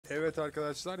Evet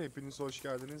arkadaşlar, hepiniz hoş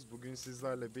geldiniz. Bugün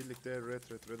sizlerle birlikte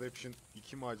Redempti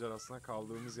 2 macerasına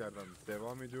kaldığımız yerden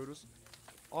devam ediyoruz.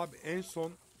 Abi en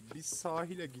son biz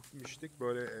sahile gitmiştik,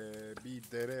 böyle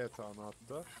bir dere yatağına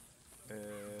hatta.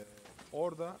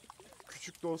 Orada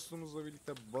küçük dostumuzla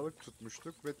birlikte balık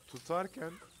tutmuştuk ve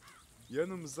tutarken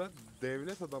yanımıza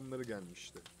devlet adamları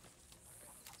gelmişti.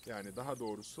 Yani daha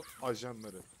doğrusu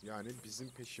ajanları, yani bizim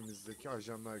peşimizdeki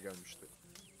ajanlar gelmişti.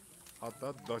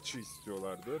 Hatta Dutch'ı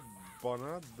istiyorlardı.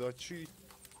 Bana Dutch'ı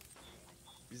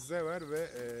bize ver ve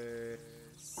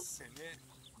seni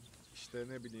işte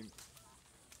ne bileyim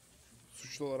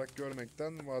suçlu olarak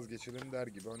görmekten vazgeçelim der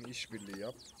gibi, hani işbirliği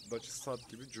yap, Dutch'ı sat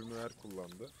gibi cümleler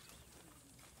kullandı.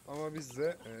 Ama biz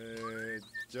de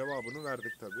cevabını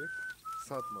verdik tabi.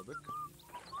 Satmadık.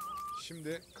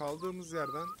 Şimdi kaldığımız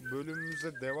yerden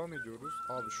bölümümüze devam ediyoruz.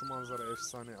 Abi şu manzara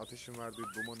efsane. Ateşin verdiği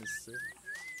duman hissi.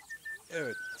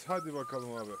 Evet, hadi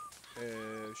bakalım abi.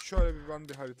 Şöyle ben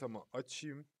bir haritamı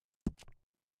açayım.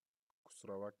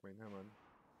 Kusura bakmayın hemen.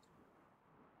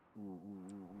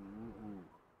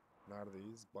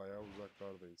 Neredeyiz? Bayağı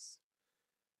uzaklardayız.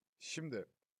 Şimdi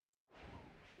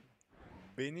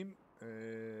benim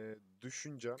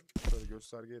düşüncem, şöyle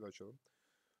göstergeyi de açalım.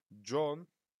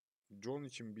 John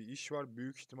için bir iş var.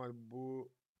 Büyük ihtimal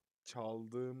bu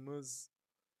çaldığımız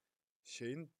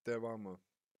şeyin devamı.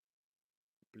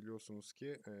 Biliyorsunuz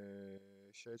ki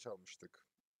şey çalmıştık.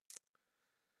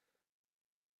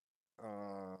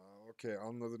 Okey,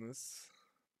 anladınız.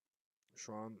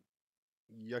 Şu an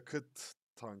yakıt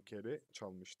tankeri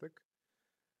çalmıştık.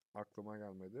 Aklıma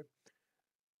gelmedi.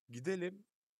 Gidelim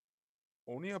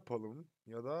onu yapalım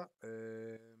ya da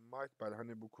Mike Bell,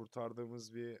 hani bu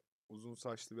kurtardığımız bir uzun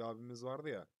saçlı bir abimiz vardı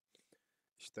ya.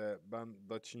 İşte ben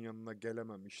Dutch'ın yanına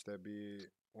gelemem, işte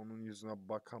bir onun yüzüne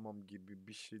bakamam gibi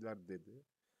bir şeyler dedi.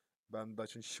 Ben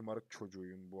Dutch'ın şımarık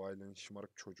çocuğuyum, bu ailenin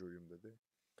şımarık çocuğuyum dedi.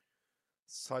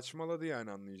 Saçmaladı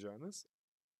yani, anlayacağınız.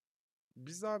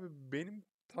 Biz abi, benim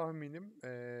tahminim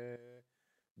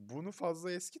bunu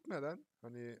fazla eskitmeden,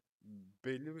 hani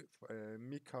belli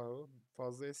Mika'yı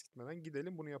fazla eskitmeden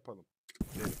gidelim bunu yapalım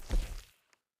derim.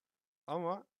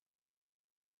 Ama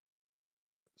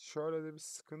şöyle de bir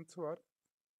sıkıntı var.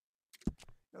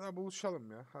 Ya da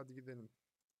buluşalım ya, hadi gidelim.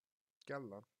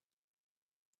 Gel lan.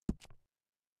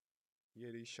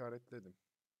 Yeri işaretledim.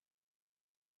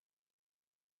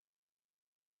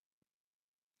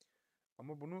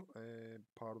 Ama bunu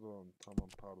pardon, tamam,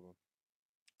 pardon.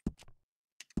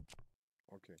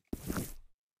 Okey.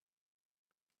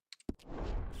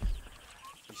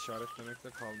 İşaretlemekle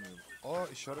kalmıyorum. Aa,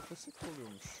 işaretlesek de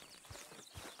oluyormuş.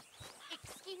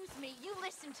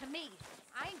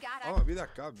 Ama bir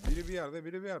dakika abi, biri bir yerde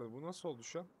biri bir yerde. Bu nasıl oldu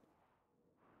şu an?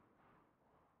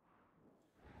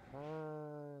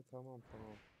 Ha, tamam.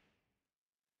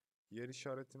 Yer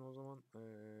işaretini o zaman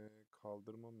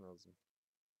kaldırmam lazım.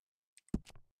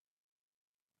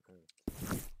 Evet.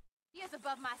 Years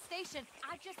above my station,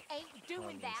 I just ain't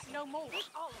doing that no more.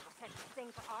 All of us have to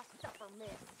sing for our supper,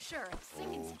 miss. Sure,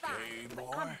 singing's fine,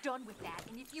 but I'm done with that.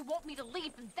 And if you want me to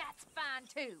leave, then that's fine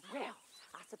too. Well,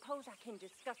 I suppose I can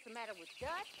discuss the matter with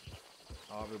Dutch.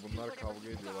 Abi bunlar kavga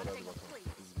ediyorlar, hadi bakalım.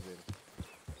 Biz gidelim.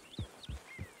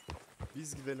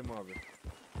 Biz gidelim abi.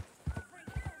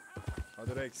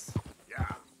 Hadi Rex.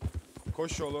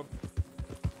 Koş oğlum.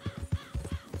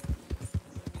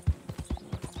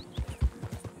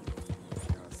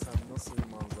 Ya sen nasıl bir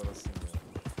manzarasın ya?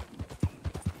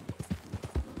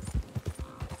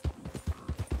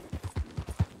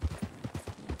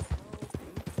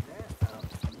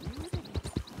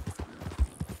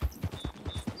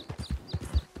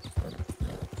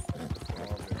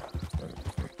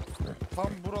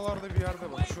 Tam buralarda bir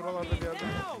yerde bak. Şuralarda bir yerde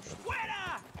bakmıştım.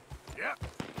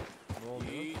 Ne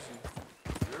oluyor?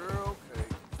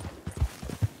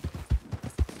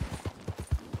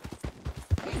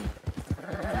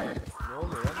 Ne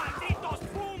oluyor lan? ¡Malditos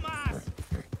pumas!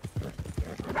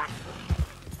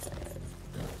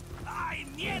 ¡Ay,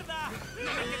 mierda!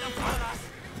 ¡No me quedan balas!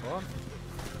 Lan.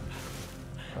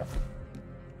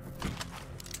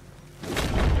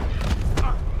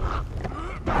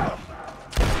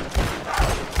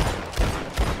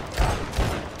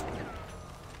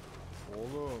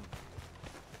 Oğlum.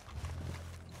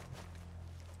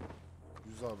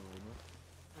 Güzel bunu.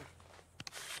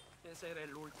 Ese era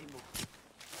el último.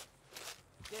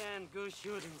 Bien, good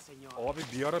shooting, señor. Abi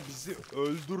bir ara bizi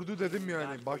öldürdü dedim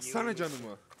yani. Baksana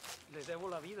canıma. Le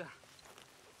debo la vida.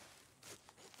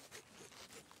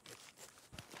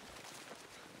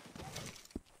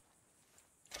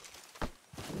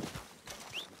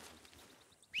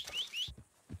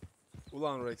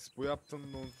 Ulan Rex, bu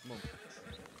yaptığını unutmam.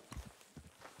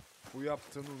 Bu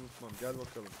yaptığını unutmam. Gel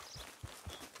bakalım.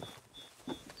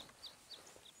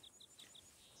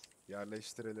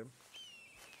 Yerleştirelim.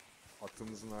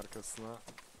 Atımızın arkasına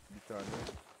bir tane.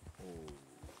 Oo.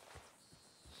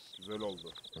 Güzel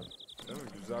oldu. Değil mi?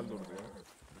 Güzel durdu ya.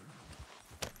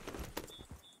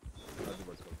 Hadi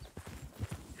bakalım.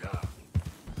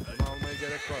 Bunu almaya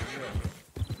gerek var mı? Yok.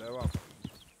 Devam.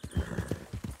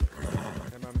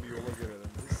 Hemen bir yola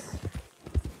girelim biz.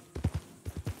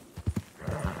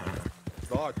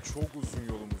 Daha çok uzun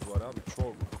yolumuz var abi.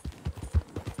 Çok.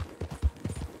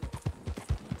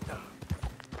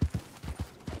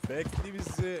 Bekle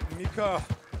bizi Mika.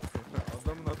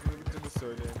 Adamın adını bir türlü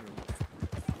söyleyemiyorum.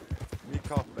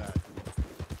 Mikahbel.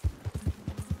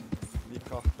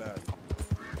 Mikahbel.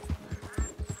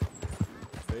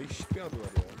 Değişik bir adı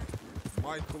var ya.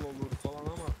 Michael olur falan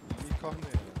ama Mikah ne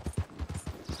ya?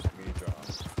 Mika.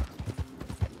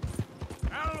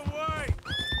 Out of the way!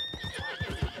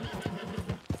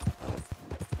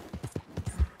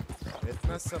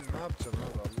 Etmezsem ne yapacaksın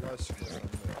abi Allah aşkına sen de.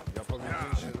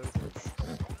 Yapabildiğin şeyleri konuş.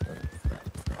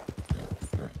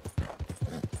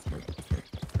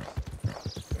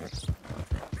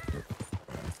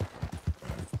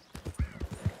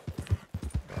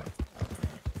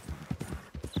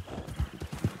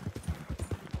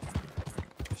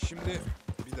 Şimdi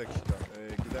bir dakika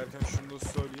giderken şunu da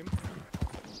söyleyeyim.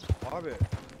 Abi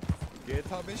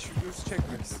GTA 5 videosu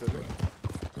çekmek istedim.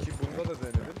 Ki bunda da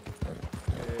denedim.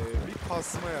 Bir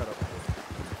kasma yarattı.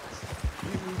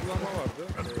 Bir uygulama vardı.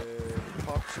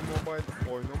 PUBG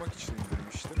Mobile oynamak için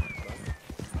indirmiştim ben.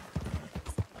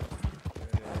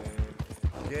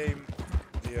 Game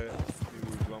diye bir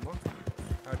uygulama.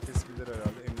 Herkes bilir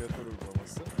herhalde, emülatör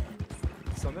uygulaması.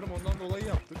 Sanırım ondan dolayı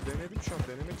yaptık. Denedim şu an.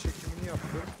 Deneme çekimini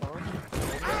yaptım. Tamam.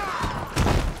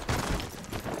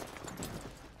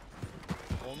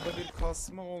 Onda bir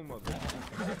kasma olmadı.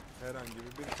 Herhangi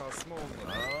bir kasma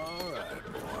olmadı.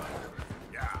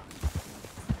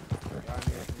 Yani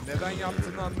neden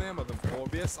yaptığını anlayamadım.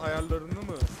 OBS ayarlarını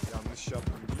mı yanlış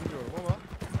yaptım bilmiyorum ama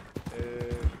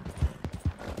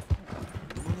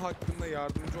bunun hakkında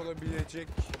yardımcı olabilecek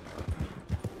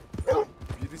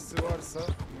birisi varsa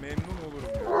memnun olurum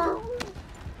yani.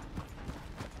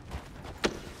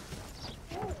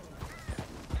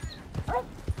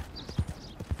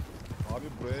 Abi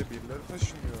buraya birileri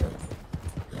taşınıyor.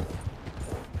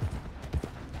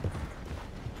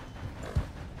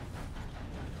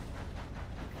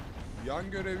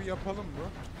 Yan görevi yapalım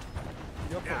mı?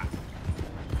 Yapalım.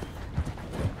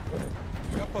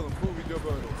 Yapalım. Bu video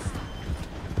böyle olsun.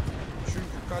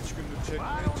 Çünkü kaç gündür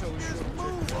çekmeye çalışıyorum.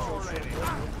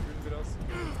 Bugün biraz...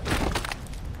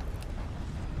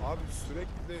 Abi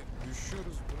sürekli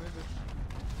düşüyoruz. Bu nedir?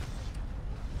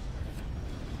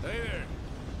 Hey there.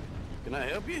 Can I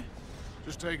help you?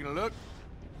 Just taking a look.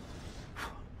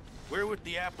 We're with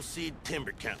the Appleseed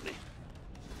Timber Company.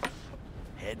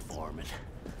 Head foreman.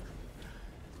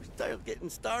 We're still getting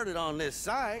started on this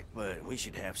site, but we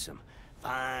should have some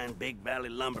fine Big Valley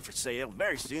lumber for sale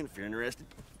very soon if you're interested.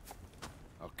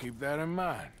 I'll keep that in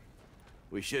mind.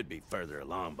 We should be further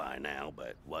along by now,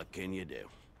 but what can you do?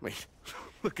 I mean,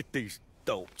 look at these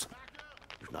dolts.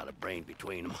 There's not a brain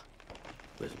between them.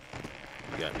 Listen,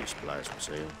 you got any supplies for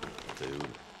sale? Food,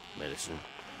 medicine?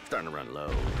 Starting to run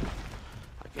low.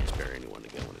 I can't spare anyone to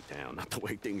go into town, not the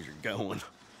way things are going.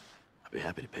 I'd be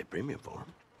happy to pay premium for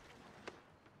them.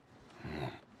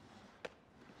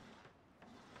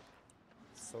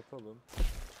 Satalım.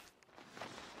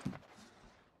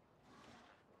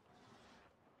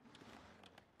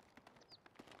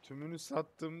 Tümünü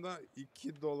sattığımda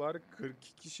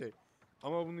 $2.42 şey.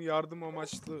 Ama bunu yardım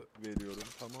amaçlı veriyorum,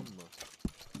 tamam mı?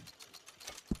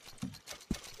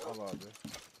 Al abi.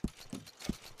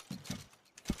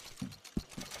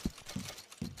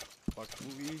 Bak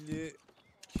bu iyiliği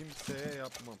kimseye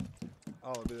yapmam.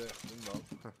 Al bir de bunu da al.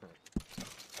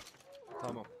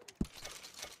 Tamam.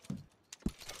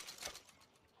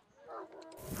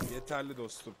 Yeterli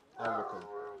dostum. Al bakalım.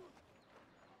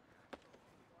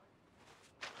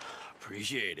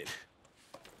 Appreciate it.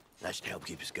 That should help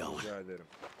keep us going. Rica ederim.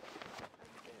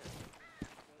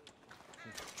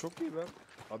 Çok iyi lan.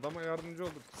 Adama yardımcı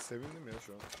olduk. Sevindim ya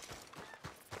şu an.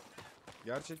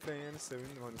 Gerçekten yani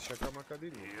sevindim. Hani şaka maka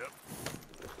değil mi?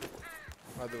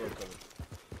 Hadi bakalım.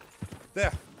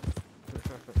 De.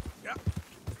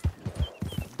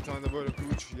 Bir tane de böyle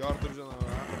kılıç yardıracaksın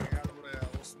abi. Gel buraya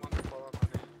Osmanlı falan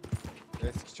hani.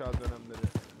 Eski çağ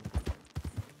dönemleri.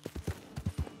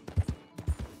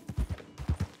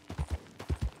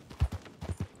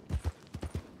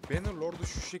 Bannerlord'u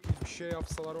şu şekilde bir şey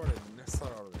yapsalar var ya ne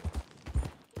sarardı ya.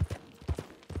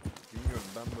 Bilmiyorum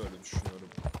ben böyle düşünüyorum.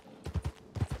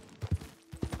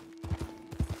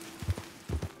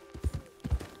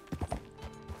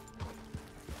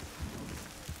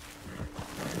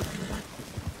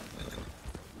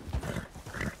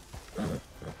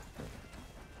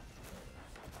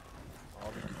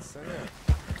 gelsene.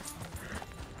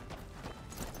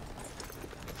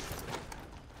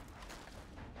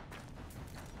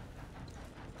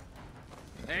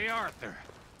 Hey, Arthur.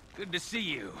 Good to see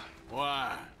you.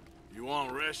 Why? You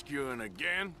want rescuing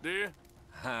again, dear?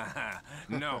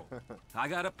 No. I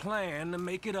got a plan to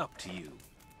make it up to you.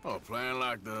 Oh, playing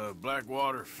like the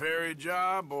Blackwater ferry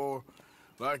job, or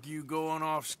like you going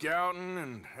off scouting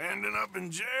and ending up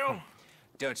in jail?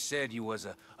 Dutch said you was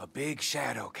a big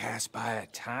shadow cast by a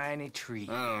tiny tree.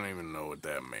 I don't even know what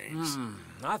that means.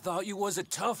 I thought you was a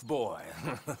tough boy.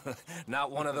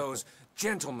 Not one of those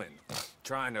gentlemen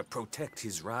trying to protect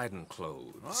his riding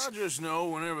clothes. I just know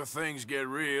whenever things get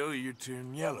real, you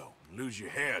turn yellow, lose your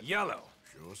head. Yellow.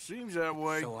 Sure seems that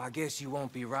way. So I guess you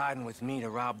won't be riding with me to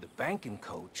rob the banking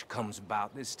coach comes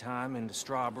about this time in the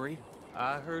Strawberry.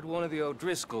 I heard one of the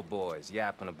O'Driscoll boys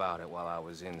yapping about it while I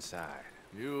was inside.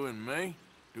 You and me?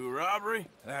 Do a robbery?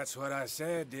 That's what I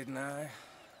said, didn't I?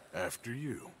 After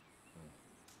you.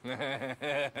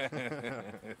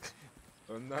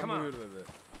 Önden Come on. buyur dedi.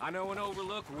 I know an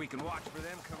overlook where we can watch for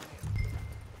them coming in.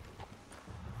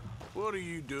 What are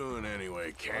you doing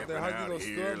anyway, camping hadi out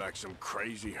dostum. here like some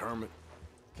crazy hermit?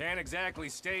 Can't exactly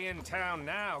stay in town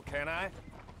now, can I?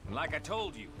 And like I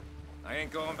told you, I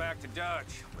ain't going back to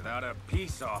Dutch without a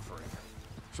peace offering.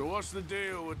 So what's the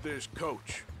deal with this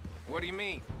coach? What do you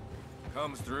mean?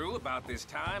 Comes through about this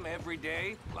time every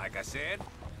day, like I said,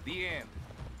 the end.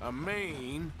 I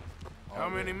mean, how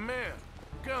Abi. many men?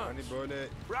 Guns? Hani böyle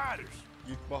Riders?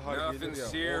 ilkbahar Nothing gelir ya.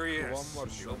 serious. O kıvam var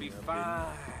şu You'll an be ya. fine.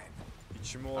 Benim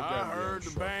içime o I geldi heard yani the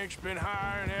şu an. bank's been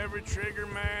hiring every trigger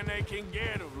man they can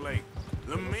get of late.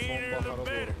 The meaner Sonbahara the doğru.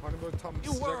 better. Hani böyle tam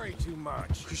You worry sıcak too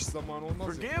much. kış zamanı olmaz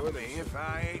ya. Forgive Böyle me bir şey. if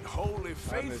I ain't wholly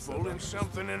faithful in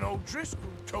something an O'Driscoll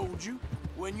told you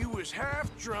when you was half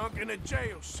drunk in a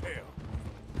jail cell.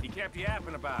 He kept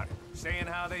yapping about it, saying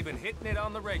how they've been hitting it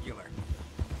on the regular.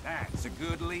 That's a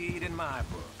good lead in my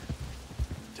book.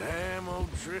 Damn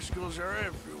O'Driscolls are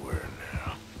everywhere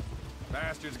now.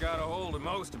 Bastards got a hold of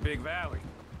most of Big Valley.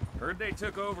 Heard they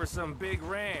took over some big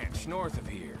ranch north of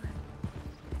here.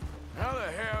 How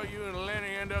the hell you and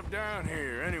Lenny end up down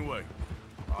here, anyway?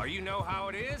 Oh, you know how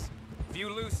it is? Few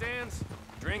loose ends.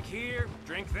 Drink here,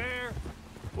 drink there.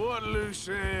 What loose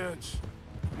ends?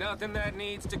 Nothing that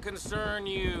needs to concern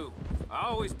you. I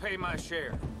always pay my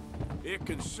share. It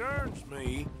concerns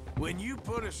me when you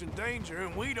put us in danger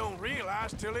and we don't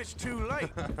realize till it's too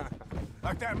late.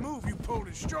 Like that move you pulled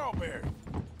in Strawberry.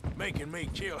 Making me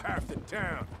kill half the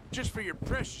town just for your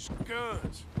precious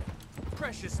guns.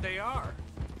 Precious they are.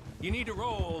 You need to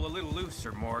roll a little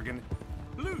looser, Morgan.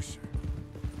 Looser.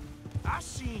 I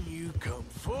seen you come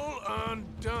full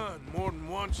undone more than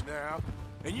once now,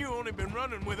 and you only been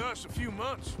running with us a few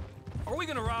months. Are we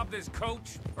gonna rob this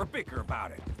coach or bicker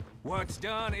about it? What's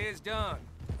done is done.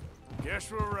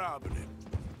 Guess we're robbing it.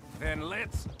 Then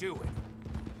let's do it.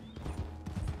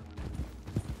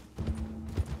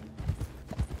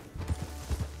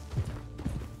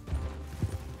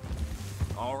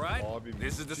 All right, Abi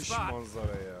this is the müthiş spot. manzara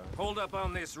ya. Hold up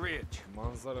on this ridge.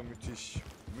 Manzara müthiş.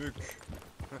 Mük.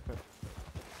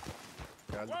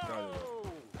 Geldik galiba.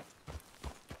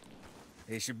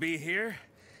 They should be here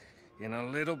in a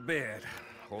little bit.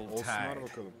 Hold Olsunlar tight.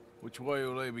 bakalım. Which way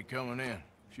will they be coming in?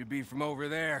 Should be from over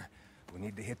there. We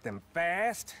need to hit them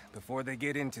fast before they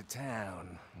get into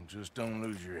town. Just don't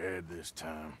lose your head this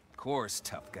time. Of course,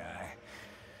 tough guy.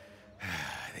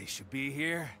 They should be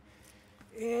here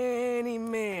any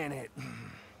minute.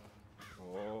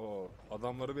 Oo,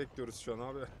 adamları bekliyoruz şu an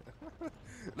abi.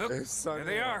 Look, Efsane there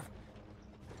they ya. are.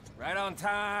 Right on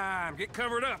time. Get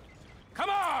covered up. Come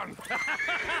on!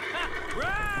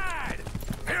 Ride!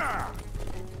 Here!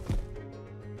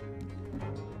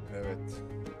 Evet.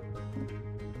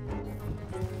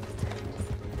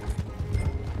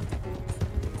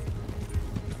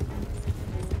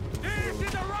 This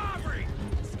is a robbery!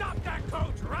 Stop that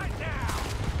coach right now!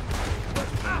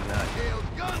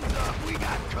 Guns up, we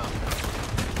got company.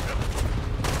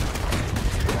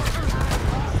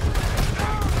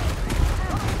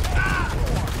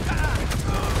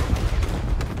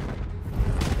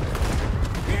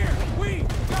 Here we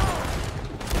go!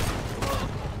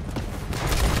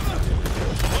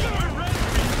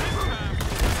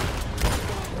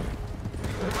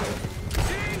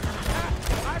 See?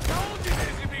 I told you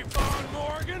this would be fun,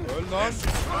 Morgan! Öl lan. This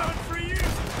is fun for you!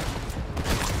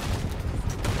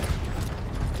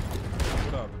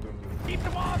 Dur abi dur. Keep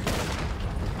them off!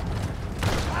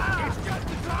 It's just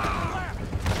the top left!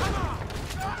 Come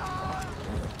on!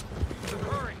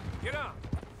 Hurry, get up!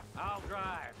 I'll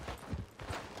drive.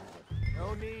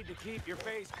 No need to keep your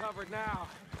face covered now.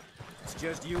 It's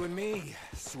just you and me,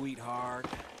 sweetheart.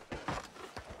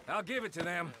 I'll give it to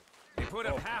them. They put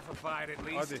up half a fight at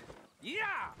least. Hadi. Yeah!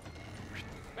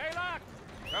 Hey, look!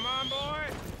 Come on, boy!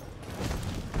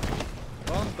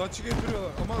 Lan Dutch'ı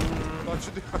getiriyorlar. Aman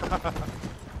Dutch'ı diyor.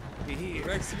 Here.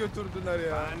 Rex'i götürdüler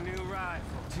ya. My new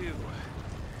rifle, too.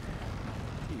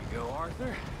 Here you go,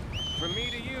 Arthur. From me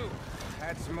to you.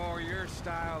 That's more your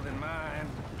style than mine.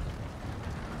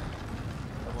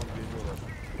 Tamam geliyorlar.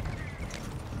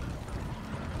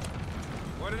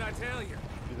 What did I tell you?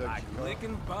 Bir Like dakika.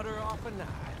 licking butter off a knife.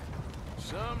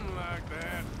 Something like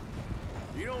that.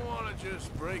 You don't want to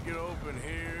just break it open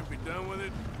here, be done with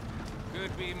it?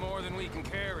 Could be more than we can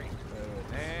carry.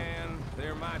 Evet. And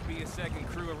there might be a second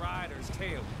crew of riders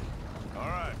tailed. All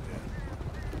right, then.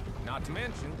 Not to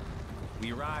mention,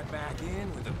 we ride back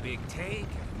in with a big take,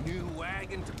 a new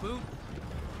wagon to boot.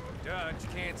 Dutch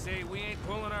can't say we ain't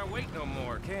pulling our weight no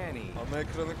more, can he? Ana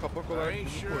ekranı kapak I olarak ain't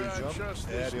bunu sure I koyacağım. trust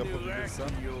Eğer this new yapabilirsem.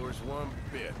 act of yours one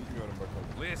bit. Bilmiyorum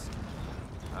bakalım. Listen,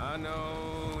 I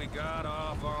know we got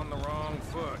off on the wrong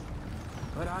foot,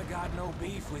 but I got no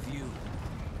beef with you.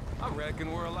 I reckon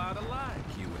we're a lot alike,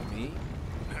 you and me.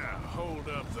 Now, hold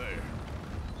up there.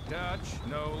 Dutch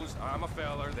knows I'm a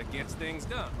feller that gets things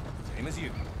done, same as you.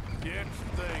 Get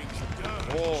things done.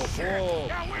 Oh, oh.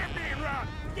 Now we're being robbed.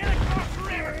 Get across the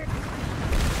river.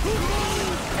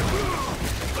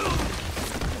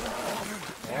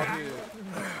 Abi.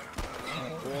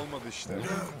 Bu olmadı işte.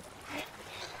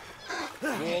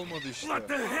 Bu olmadı işte. What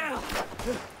the hell?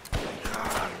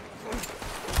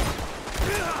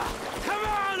 Come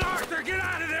on, Arthur, get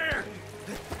out of there!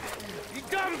 You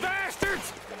dumb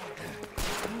bastards!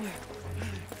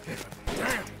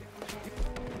 Damn.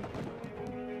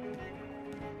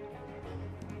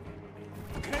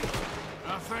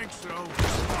 I think so.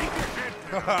 Keep your head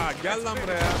down. Gel lan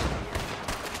buraya.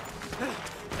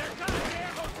 They're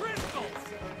goddamn O'Driscolls!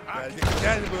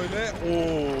 Gel böyle.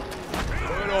 Oo.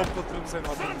 Böyle hoplatırım seni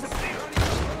adamı.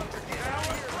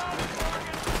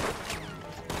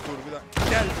 Dur bir dakika.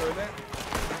 Gel böyle.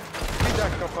 Bir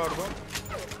dakika pardon.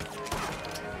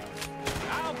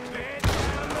 I'll bet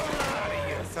down the lot of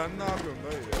you. Sen ne yapıyorsun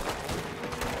dayı ya?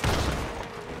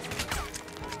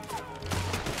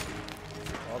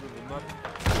 Abi bunlar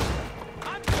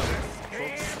I'm gonna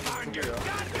stand on your ya.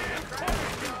 goddamn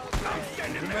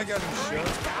corner! Önüme gelmiş ya.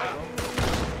 Adam.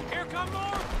 Here come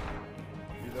more!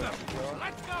 Bir dakika.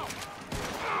 Let's go!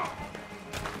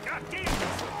 God damn it!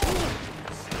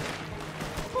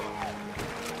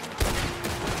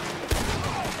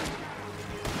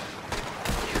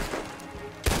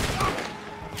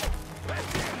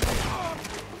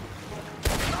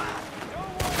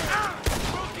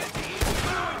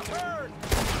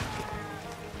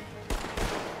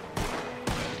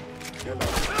 Gel abi.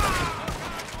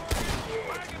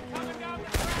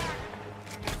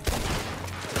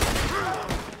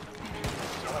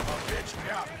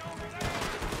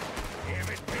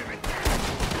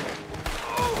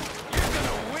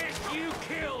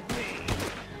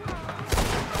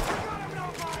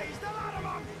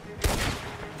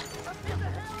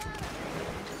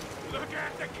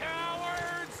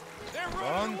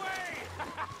 Lan.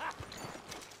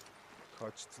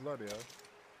 Kaçtılar ya.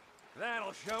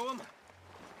 That'll show them.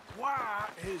 Why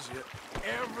is it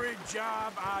every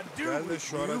job I do Gel de with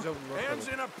şu you araca bakalım. ends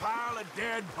in a pile of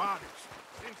dead bodies?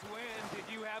 Since when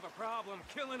did you have a problem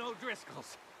killing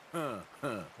O'Driscolls?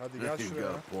 Hadi gel You şuraya.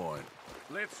 got a point.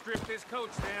 Let's strip this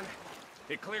coach then.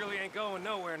 It clearly ain't going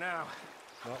nowhere now.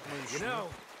 Ne yapmayı You düşünüyorsun? know,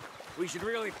 we should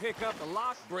really pick up a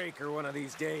lock breaker one of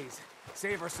these days.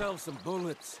 Save ourselves some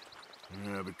bullets.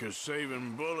 Yeah, because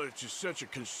saving bullets is such a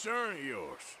concern of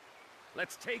yours.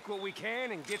 Let's take what we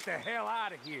can and get the hell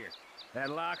out of here. That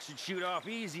lock should shoot off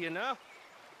easy enough.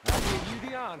 I'll give you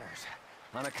the honors.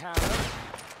 On account of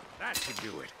that should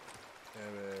do it.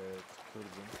 Evet,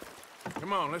 kırdım.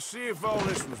 Come on, let's see if all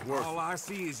this was worth All I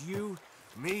see is you,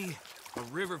 me, a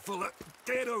river full of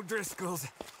dead O'Driscolls,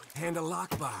 and a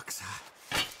lockbox.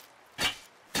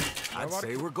 I'd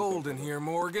say we're golden here,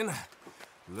 Morgan.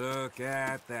 Look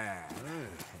at that.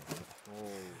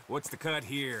 What's the cut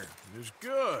here? It's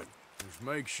good. Just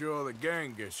make sure the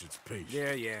gang gets its piece.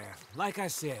 Yeah. Like I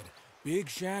said, big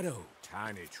shadow,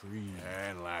 tiny tree.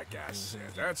 And like I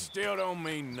said, that still don't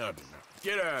mean nothing.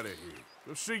 Get out of here.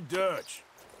 Go see Dutch.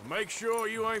 Make sure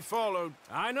you ain't followed.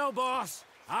 I know, boss.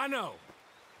 I know.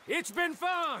 It's been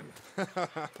fun.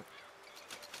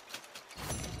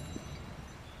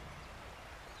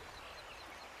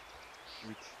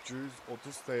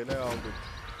 330 TL aldık.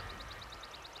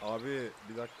 Abi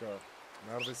bir dakika.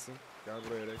 Neredesin? Gel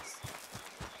buraya Rex.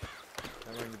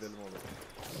 Hemen gidelim oğlum.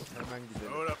 Hemen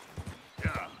gidelim. Hold up.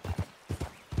 Yeah.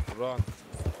 Run.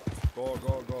 Go.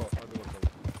 Hadi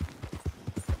bakalım.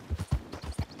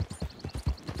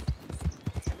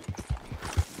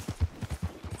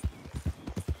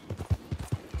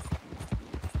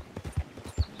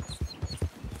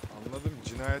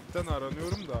 Cinayetten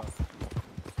aranıyorum da.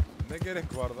 Ne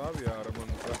gerek vardı abi ya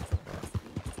aramanıza?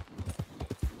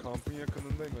 Kampın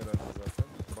yakınındayım herhalde zaten.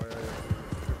 Bayağı yakın.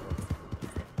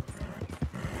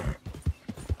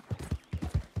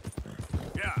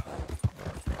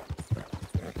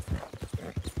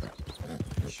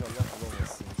 İnşallah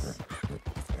bulamazsınız.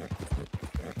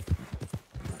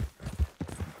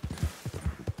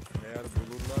 Eğer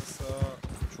bulurlarsa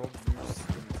çok büyük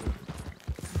sıkıntı.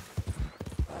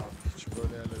 Abi hiç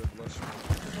böyle yerlere bulaşma.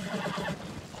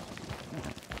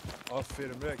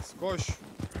 Aferin Rex, koş.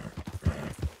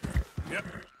 Yep.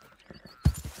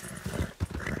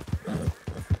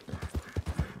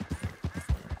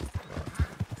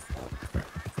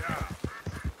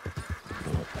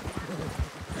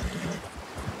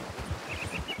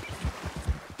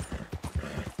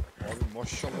 Abi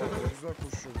maşallah ne güzel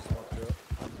koşuyoruz bak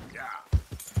ya.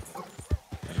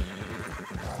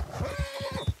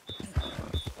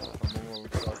 Tamam oğlum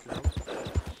sakin ol.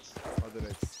 Hadi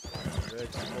Rex.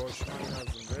 Rex koşman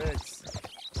lazım Rex.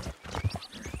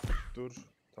 Dur.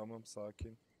 Tamam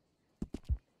sakin.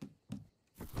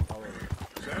 Tamam.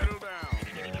 Settle down.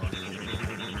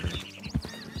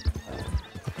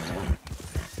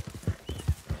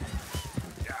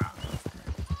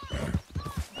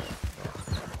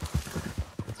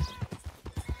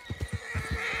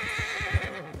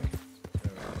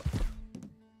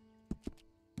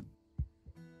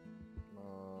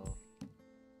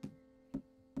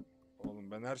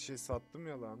 Oğlum ben her şeyi sattım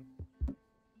ya lan.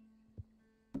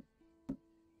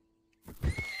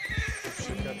 Çok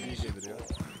şeker iyi gelir ya.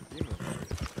 Değil mi?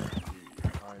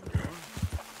 Aynen.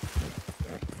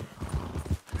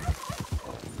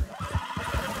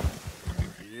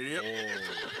 Yep. Oo.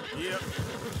 Yep.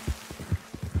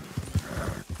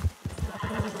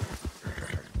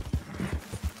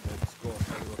 Let's go.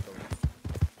 Hadi bakalım.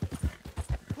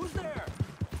 Who's there?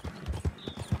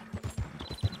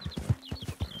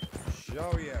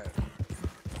 Javier.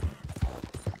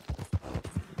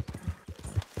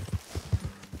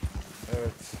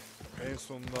 Evet. En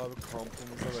sonunda abi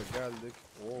kampımıza da geldik.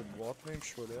 Oo bu at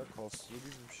neymiş böyle ya? Kaslı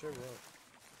bir şey var.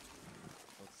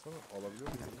 Baksana alabiliyor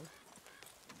muyum bunu?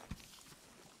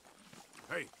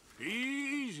 Hey,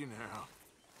 easy now.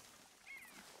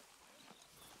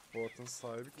 Bu atın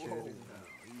sahibi Kerry.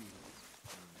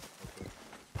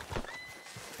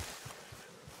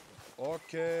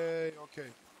 Okey, okey.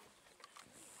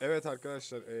 Evet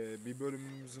arkadaşlar, bir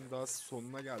bölümümüzün daha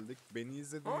sonuna geldik. Beni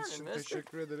izlediğiniz için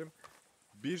teşekkür ederim.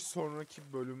 Bir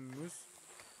sonraki bölümümüz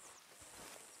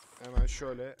hemen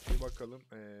şöyle bir bakalım.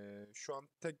 Şu an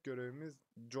tek görevimiz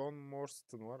John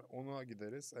Marston var. Ona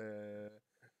gideriz.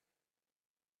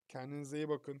 Kendinize iyi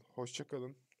bakın. Hoşça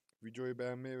kalın. Videoyu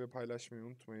beğenmeyi ve paylaşmayı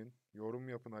unutmayın. Yorum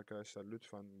yapın arkadaşlar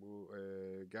lütfen. Bu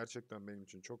gerçekten benim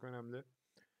için çok önemli.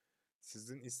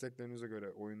 Sizin isteklerinize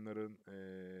göre oyunların,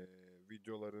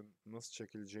 videoların nasıl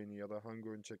çekileceğini ya da hangi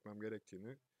oyun çekmem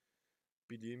gerektiğini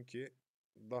bileyim ki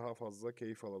daha fazla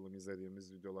keyif alalım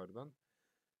izlediğimiz videolardan.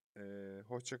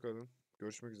 Hoşça kalın.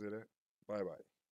 Görüşmek üzere. Bay bay.